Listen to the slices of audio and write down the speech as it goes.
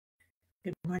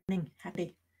Good morning.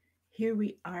 Happy. Here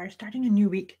we are starting a new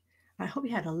week. I hope you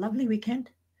had a lovely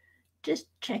weekend. Just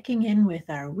checking in with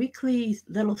our weekly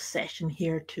little session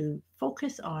here to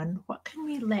focus on what can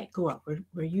we let go of.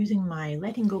 We're using my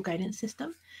letting go guidance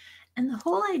system. And the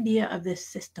whole idea of this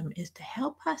system is to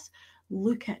help us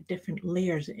look at different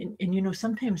layers. And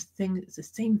sometimes the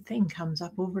same thing comes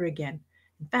up over again.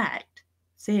 In fact,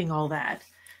 saying all that,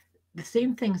 the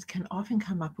same things can often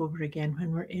come up over again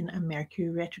when we're in a Mercury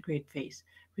retrograde phase,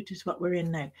 which is what we're in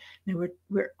now. Now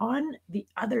we're on the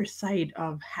other side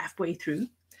of halfway through,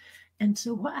 and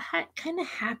so what kind of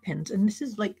happens, and this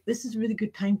is a really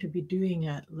good time to be doing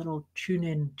a little tune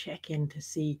in, check in to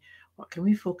see what can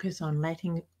we focus on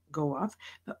letting go of,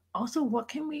 but also what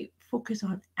can we focus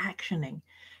on actioning,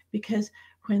 because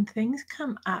when things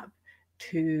come up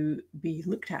to be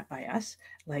looked at by us,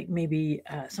 like maybe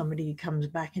somebody comes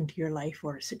back into your life,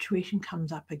 or a situation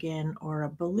comes up again, or a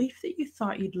belief that you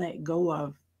thought you'd let go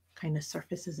of kind of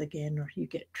surfaces again, or you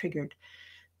get triggered.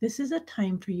 This is a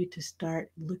time for you to start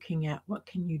looking at what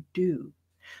can you do,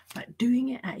 but doing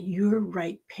it at your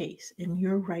right pace, in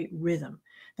your right rhythm.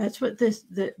 That's what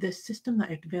the system that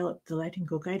I've developed, the letting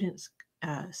go guidance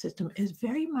system, is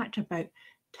very much about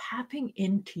tapping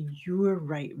into your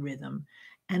right rhythm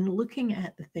and looking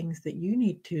at the things that you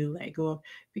need to let go of.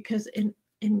 Because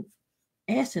in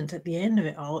essence, at the end of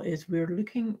it all, is we're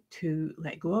looking to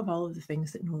let go of all of the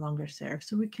things that no longer serve,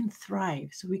 so we can thrive,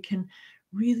 so we can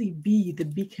really be the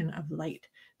beacon of light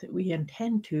that we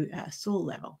intend to at a soul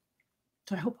level.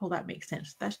 So I hope all that makes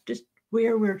sense. That's just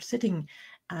where we're sitting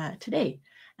today.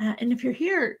 And if you're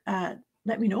here,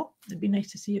 let me know. It'd be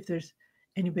nice to see if there's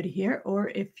anybody here, or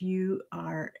if you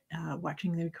are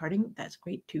watching the recording, that's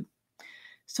great too.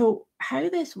 So how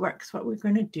this works, what we're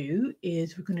going to do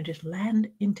is we're going to just land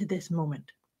into this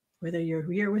moment. Whether you're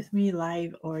here with me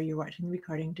live or you're watching the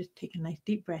recording, just take a nice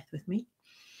deep breath with me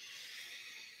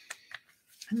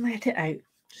and let it out.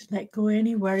 Just let go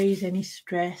any worries, any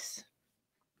stress.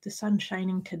 The sun's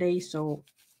shining today, so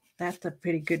that's a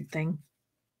pretty good thing.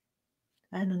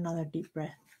 And another deep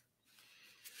breath.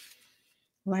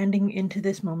 Landing into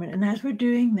this moment. And as we're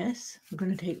doing this, we're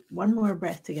going to take one more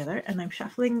breath together, and I'm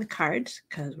shuffling the cards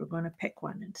because we're going to pick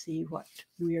one and see what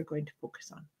we are going to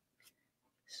focus on.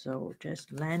 So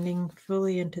just landing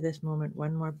fully into this moment,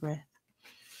 one more breath.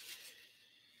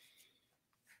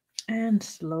 And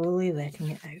slowly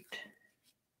letting it out.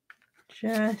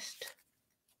 Just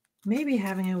maybe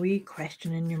having a wee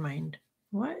question in your mind.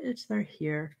 What is there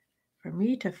here for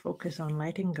me to focus on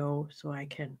letting go so I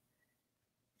can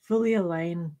fully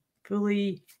align,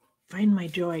 fully find my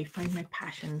joy, find my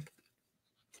passion?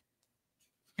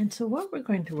 And so what we're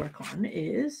going to work on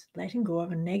is letting go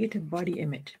of a negative body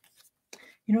image.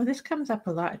 This comes up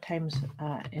a lot of times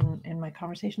in my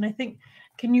conversation. I think,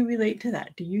 can you relate to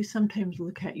that? Do you sometimes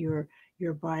look at your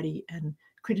body and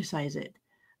criticize it,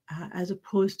 as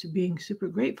opposed to being super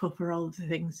grateful for all of the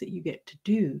things that you get to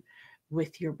do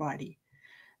with your body?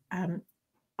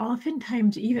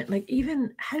 Oftentimes,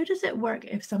 even how does it work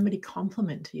if somebody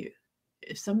compliments you?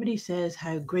 If somebody says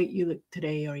how great you look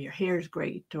today, or your hair is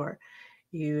great, or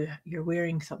you're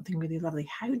wearing something really lovely,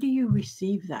 how do you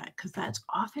receive that? Because that's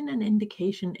often an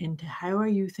indication into how are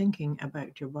you thinking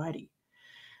about your body.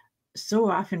 So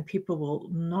often people will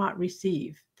not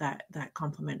receive that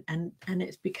compliment, and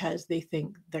it's because they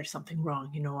think there's something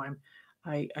wrong.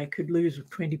 I could lose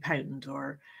 20 pounds,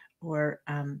 or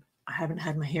I haven't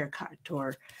had my hair cut,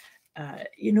 or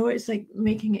it's like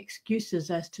making excuses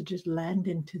as to just land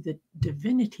into the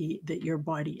divinity that your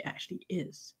body actually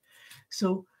is.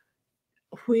 So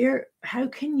how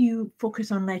can you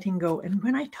focus on letting go? And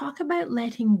when I talk about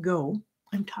letting go,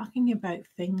 I'm talking about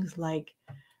things like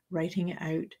writing it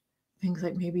out, things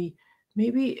like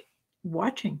maybe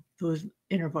watching those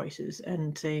inner voices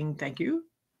and saying thank you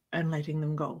and letting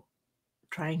them go,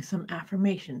 trying some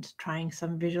affirmations, trying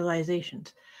some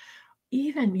visualizations.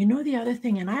 Even, the other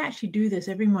thing, and I actually do this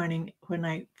every morning,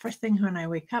 first thing when I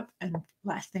wake up and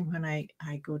last thing when I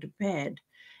go to bed,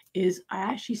 is I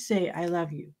actually say I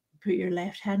love you. Put your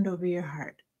left hand over your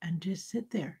heart and just sit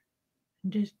there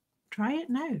and just try it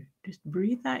now. Just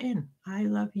breathe that in. I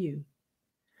love you.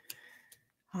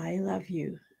 I love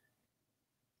you.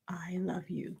 I love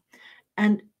you.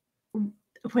 And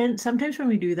sometimes when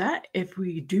we do that, if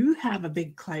we do have a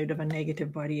big cloud of a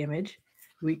negative body image,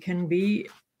 we can be,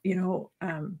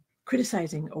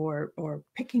 criticizing or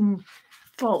picking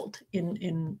fault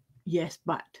in yes,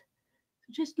 but.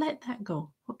 Just let that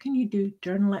go. What can you do?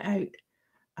 Journal it out.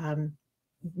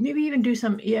 maybe even do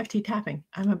some EFT tapping.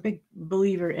 I'm a big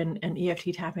believer in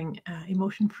EFT tapping,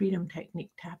 emotion freedom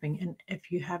technique tapping. And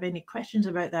if you have any questions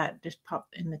about that, just pop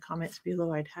in the comments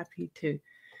below. I'd happy to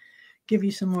give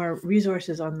you some more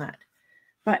resources on that.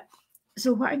 But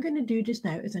so what I'm going to do just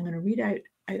now is I'm going to read out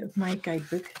of my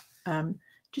guidebook.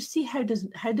 Just see how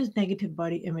does negative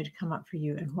body image come up for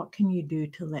you, and what can you do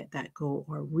to let that go,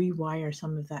 or rewire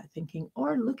some of that thinking,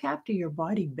 or look after your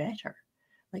body better.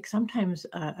 Like sometimes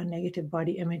a negative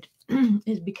body image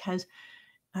is because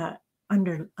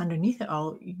underneath it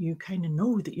all, you kind of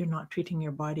know that you're not treating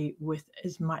your body with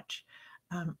as much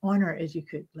honor as you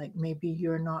could. Like maybe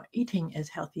you're not eating as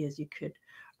healthy as you could.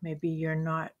 Maybe you're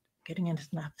not getting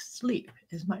enough sleep,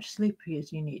 as much sleep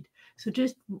as you need. So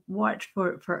just watch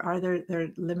for are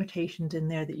there limitations in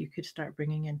there that you could start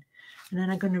bringing in. And then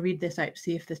I'm going to read this out,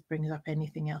 see if this brings up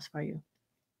anything else for you.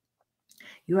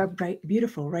 You are bright,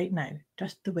 beautiful right now,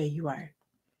 just the way you are.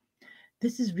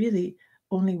 This is really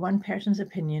only one person's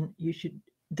opinion.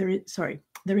 There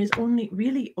is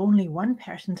only one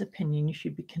person's opinion you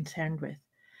should be concerned with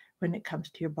when it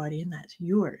comes to your body, and that's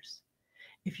yours.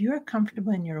 If you are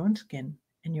comfortable in your own skin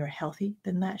and you're healthy,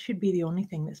 then that should be the only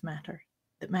thing that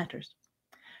matters.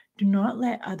 Do not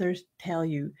let others tell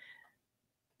you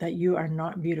that you are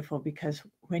not beautiful, because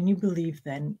when you believe,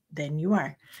 then you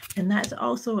are. And that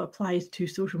also applies to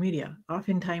social media.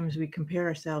 Oftentimes we compare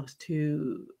ourselves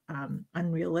to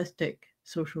unrealistic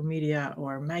social media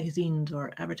or magazines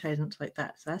or advertisements like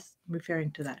that. So that's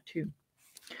referring to that too.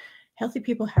 Healthy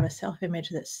people have a self-image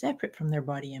that's separate from their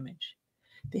body image.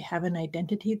 They have an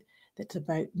identity that's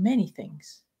about many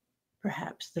things.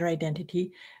 Perhaps their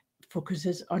identity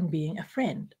focuses on being a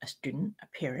friend, a student, a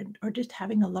parent, or just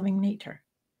having a loving nature.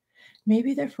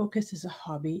 Maybe their focus is a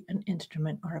hobby, an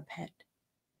instrument, or a pet.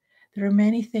 There are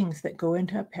many things that go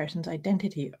into a person's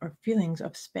identity or feelings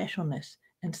of specialness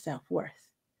and self-worth.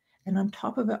 And on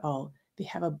top of it all, they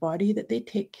have a body that they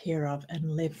take care of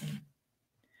and live in.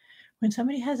 When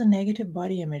somebody has a negative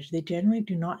body image, they generally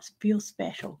do not feel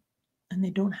special, and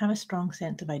they don't have a strong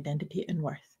sense of identity and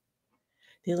worth.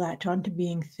 They latch on to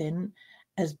being thin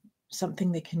as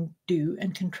something they can do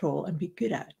and control and be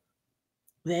good at.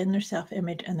 Then their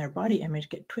self-image and their body image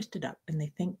get twisted up, and they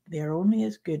think they are only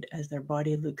as good as their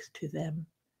body looks to them.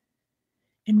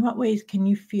 In what ways can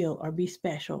you feel or be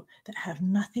special that have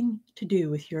nothing to do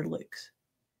with your looks?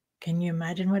 Can you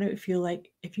imagine what it would feel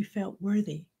like if you felt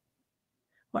worthy?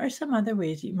 What are some other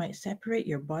ways you might separate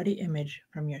your body image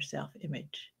from your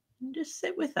self-image? And just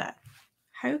sit with that.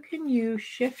 How can you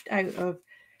shift out of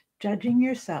judging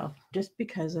yourself just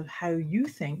because of how you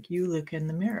think you look in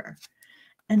the mirror?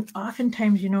 And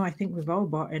oftentimes, I think we've all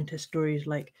bought into stories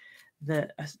like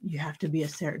you have to be a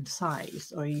certain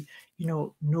size, or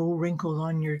no wrinkles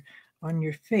on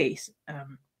your face.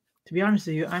 To be honest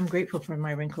with you, I'm grateful for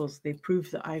my wrinkles. They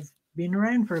prove that I've been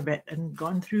around for a bit and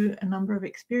gone through a number of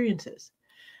experiences.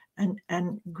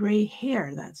 And gray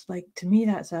hair, that's like, to me,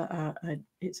 that's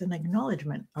it's an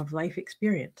acknowledgement of life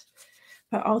experience.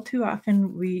 But all too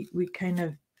often we kind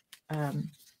of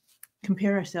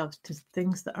compare ourselves to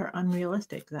things that are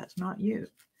unrealistic. That's not you.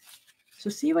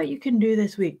 So see what you can do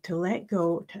this week to let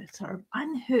go, to sort of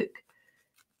unhook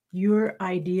your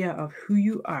idea of who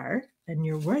you are and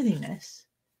your worthiness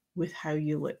with how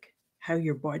you look, how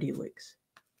your body looks.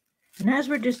 And as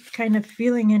we're just kind of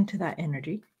feeling into that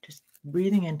energy, just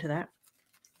breathing into that,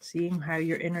 seeing how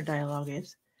your inner dialogue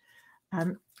is,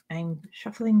 I'm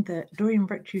shuffling the Doreen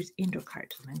Virtues Angel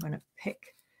cards, and I'm going to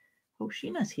pick,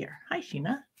 Sheena's here. Hi,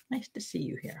 Sheena. Nice to see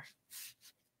you here.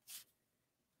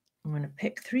 I'm going to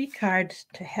pick 3 cards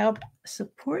to help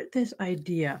support this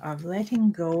idea of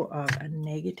letting go of a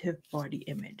negative body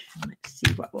image. And let's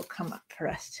see what will come up for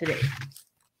us today.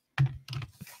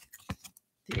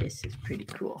 This is pretty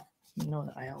cool. You know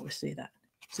that I always say that.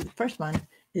 So the first one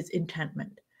is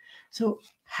enchantment. So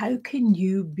how can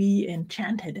you be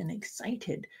enchanted and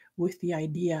excited with the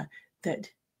idea that,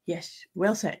 yes,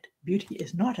 well said, beauty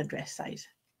is not a dress size.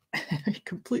 I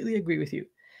completely agree with you.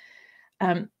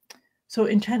 So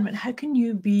enchantment, how can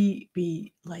you be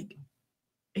like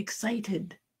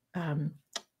excited?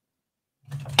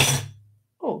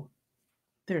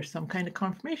 There's some kind of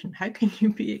confirmation. How can you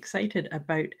be excited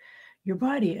about your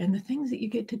body and the things that you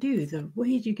get to do, the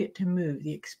ways you get to move,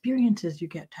 the experiences you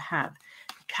get to have?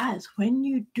 Because when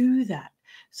you do that,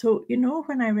 so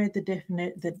when I read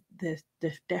the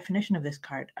definition of this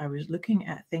card, I was looking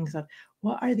at things of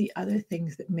what are the other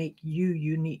things that make you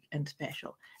unique and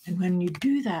special. And when you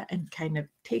do that and kind of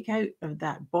take out of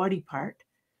that body part,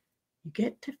 you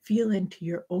get to feel into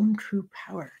your own true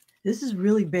power. This is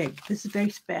really big. This is very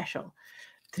special.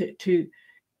 The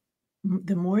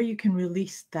more you can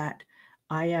release that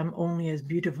I am only as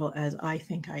beautiful as I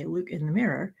think I look in the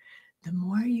mirror, the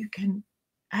more you can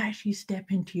actually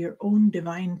step into your own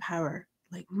divine power,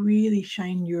 like really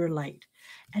shine your light.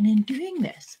 And in doing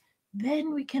this,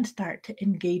 then we can start to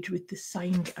engage with the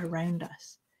signs around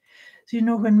us. So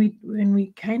when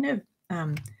we kind of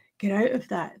get out of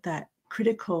that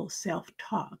critical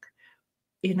self-talk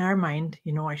in our mind,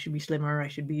 I should be slimmer, I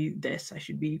should be this, I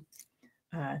should be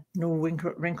no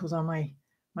wrinkles on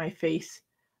my face,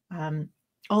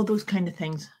 all those kind of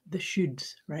things, the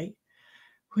shoulds, right?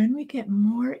 When we get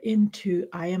more into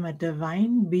I am a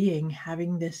divine being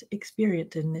having this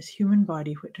experience in this human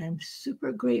body, which I'm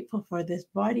super grateful for this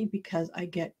body because I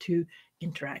get to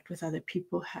interact with other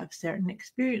people, have certain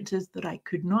experiences that I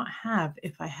could not have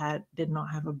if I did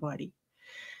not have a body.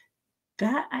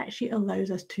 That actually allows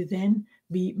us to then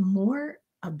be more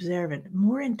observant,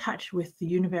 more in touch with the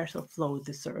universal flow,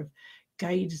 the sort of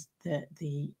guides,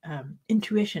 the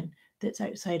intuition that's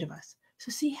outside of us.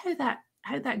 So see how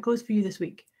that goes for you this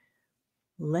week.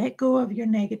 Let go of your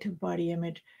negative body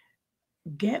image.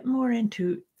 Get more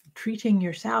into treating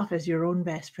yourself as your own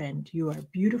best friend. You are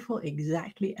beautiful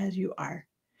exactly as you are.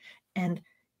 And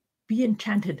be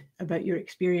enchanted about your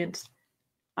experience.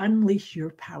 Unleash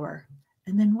your power.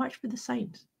 And then watch for the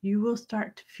signs. You will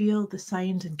start to feel the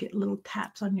signs and get little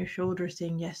taps on your shoulder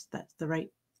saying, yes, that's the right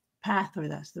path or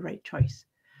that's the right choice.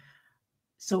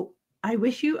 So I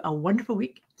wish you a wonderful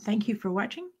week. Thank you for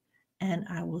watching, and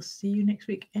I will see you next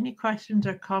week. Any questions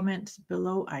or comments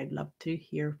below? I'd love to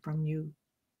hear from you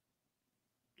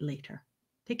later.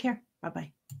 Take care.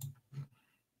 Bye-bye.